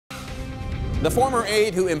The former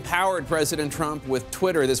aide who empowered President Trump with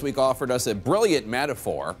Twitter this week offered us a brilliant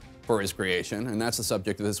metaphor for his creation, and that's the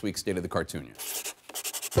subject of this week's State of the Cartoon.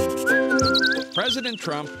 President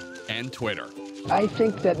Trump and Twitter. I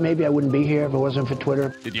think that maybe I wouldn't be here if it wasn't for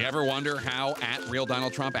Twitter. Did you ever wonder how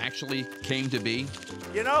 @RealDonaldTrump actually came to be?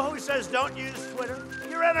 You know who says don't use Twitter?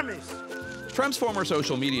 Your enemies. Trump's former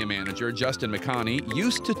social media manager, Justin McConney,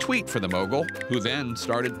 used to tweet for the mogul, who then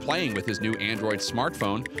started playing with his new Android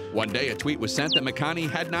smartphone. One day, a tweet was sent that McConney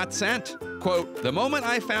had not sent. Quote, "The moment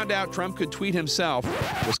I found out Trump could tweet himself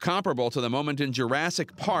was comparable to the moment in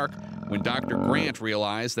Jurassic Park when Dr. Grant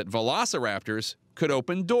realized that velociraptors could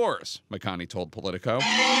open doors," McConney told Politico.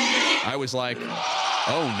 "I was like,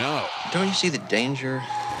 oh no. Don't you see the danger?"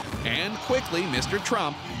 And quickly, Mr.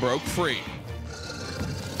 Trump broke free.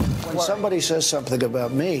 When somebody says something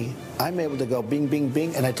about me, I'm able to go bing, bing,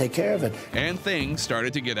 bing, and I take care of it. And things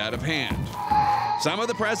started to get out of hand. Some of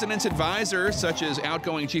the president's advisors, such as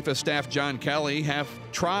outgoing Chief of Staff John Kelly, have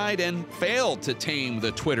tried and failed to tame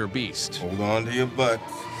the Twitter beast. Hold on to your butts.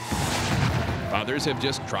 Others have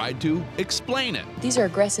just tried to explain it. These are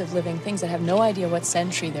aggressive living things that have no idea what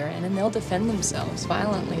century they're in, and they'll defend themselves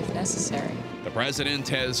violently if necessary. The president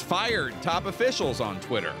has fired top officials on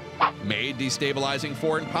Twitter, made destabilizing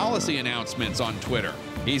foreign policy announcements on Twitter.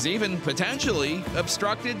 He's even potentially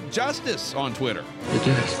obstructed justice on Twitter. You're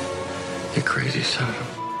dead. You crazy son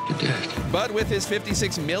of a... You're dead. But with his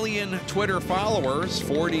 56 million Twitter followers,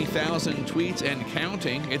 40,000 tweets and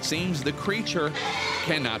counting, it seems the creature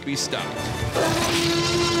cannot be stopped.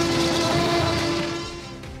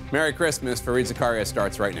 Merry Christmas for Reed Zakaria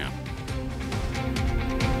starts right now.